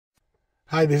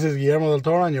Hi, this is Guillermo del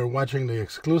Toro, and you're watching the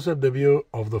exclusive debut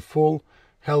of the full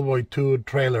Hellboy 2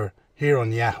 trailer here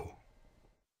on Yahoo.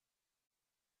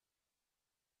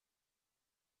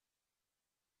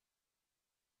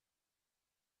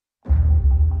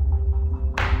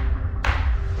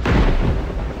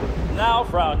 Now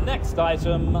for our next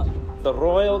item, the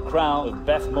Royal Crown of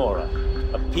Bethmora,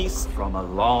 a piece from a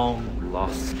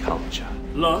long-lost culture.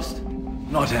 Lost?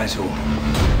 Not at all.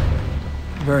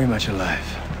 Very much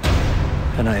alive.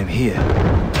 And I am here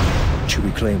to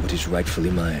reclaim what is rightfully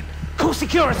mine. Call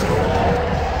security!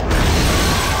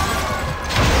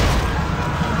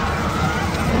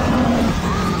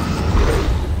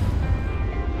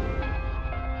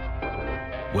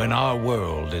 When our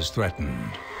world is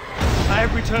threatened, I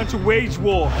have returned to wage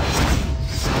war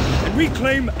and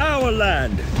reclaim our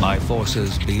land. by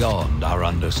forces beyond our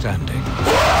understanding,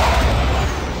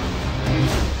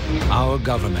 our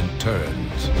government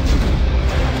turns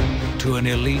to an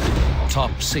elite,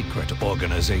 top-secret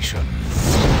organization.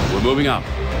 We're moving up.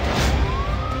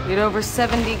 We had over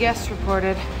 70 guests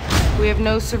reported. We have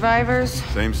no survivors.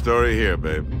 Same story here,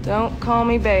 babe. Don't call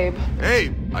me babe.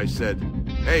 Hey, I said,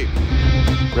 hey.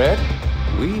 Red,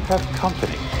 we have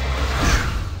company.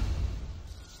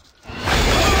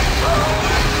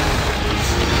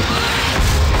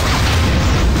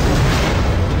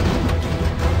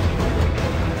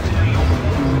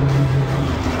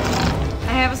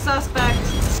 I have a suspect.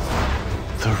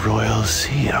 The Royal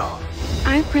Seal.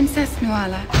 I'm Princess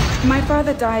Nuala. My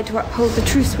father died to uphold the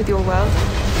truce with your world.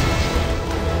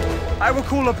 I will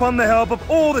call upon the help of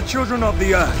all the children of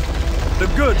the earth. The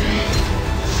good.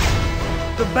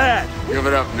 The bad. Give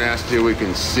it up, Nasty, we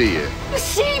can see it. You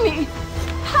see me?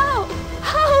 How?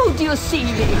 How do you see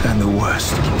me? And the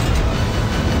worst.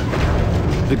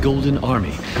 The Golden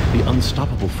Army, the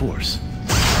unstoppable force.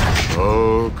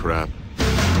 Oh, crap.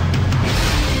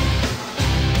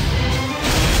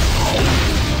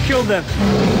 Kill them.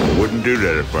 Wouldn't do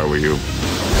that if I were you.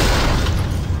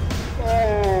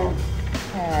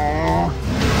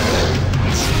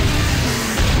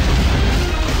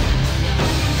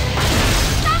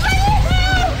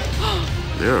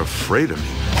 They're afraid of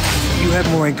me. You have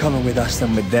more in common with us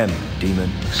than with them,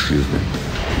 demon. Excuse me.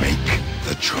 Make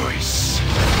the choice.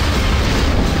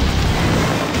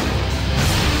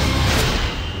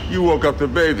 You woke up the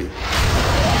baby.